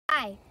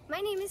Hi, my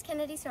name is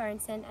Kennedy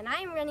Sorensen, and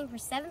I am running for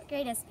 7th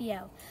grade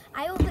SBO.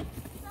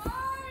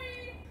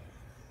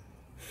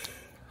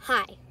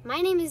 Hi,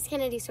 my name is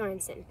Kennedy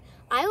Sorensen.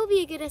 I will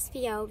be a good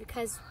SBO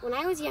because when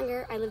I was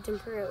younger, I lived in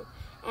Peru,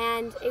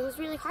 and it was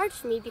really hard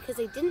for me because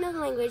I didn't know the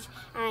language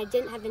and I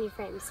didn't have any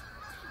friends.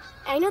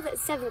 I know that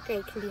 7th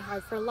grade can be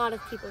hard for a lot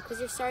of people because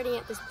you're starting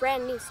at this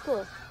brand new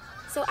school.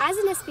 So as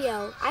an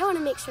SBO, I want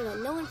to make sure that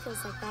no one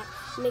feels like that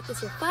and make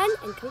this year fun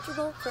and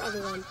comfortable for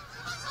everyone.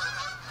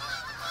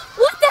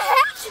 What the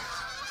heck?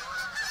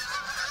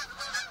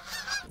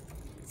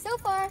 So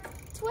far,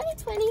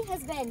 2020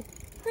 has been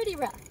pretty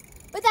rough,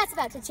 but that's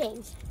about to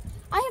change.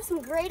 I have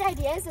some great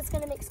ideas that's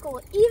going to make school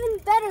even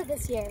better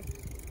this year.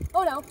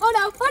 Oh no, oh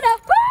no, oh no!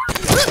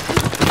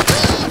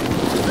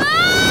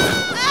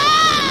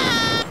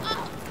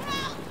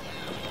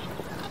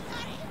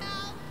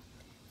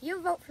 If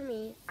you vote for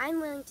me, I'm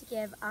willing to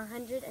give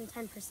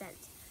 110%.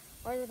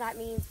 Whether that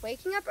means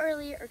waking up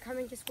early or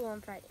coming to school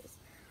on Fridays.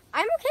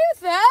 I'm okay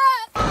with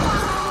that!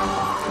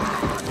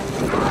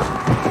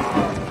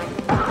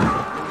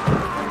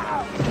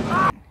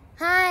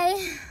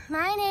 Hi,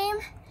 my name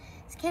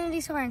is Kennedy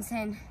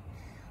Sorensen.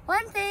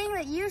 One thing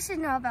that you should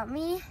know about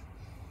me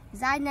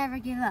is I never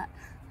give up.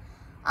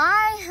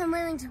 I am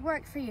willing to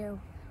work for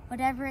you,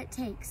 whatever it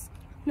takes.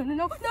 No, no,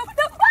 no, no,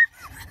 no!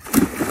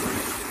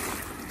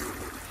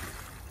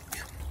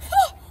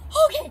 Oh,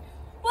 okay,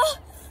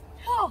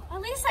 well, at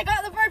least I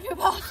got the bird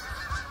poop off.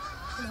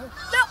 No,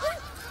 no.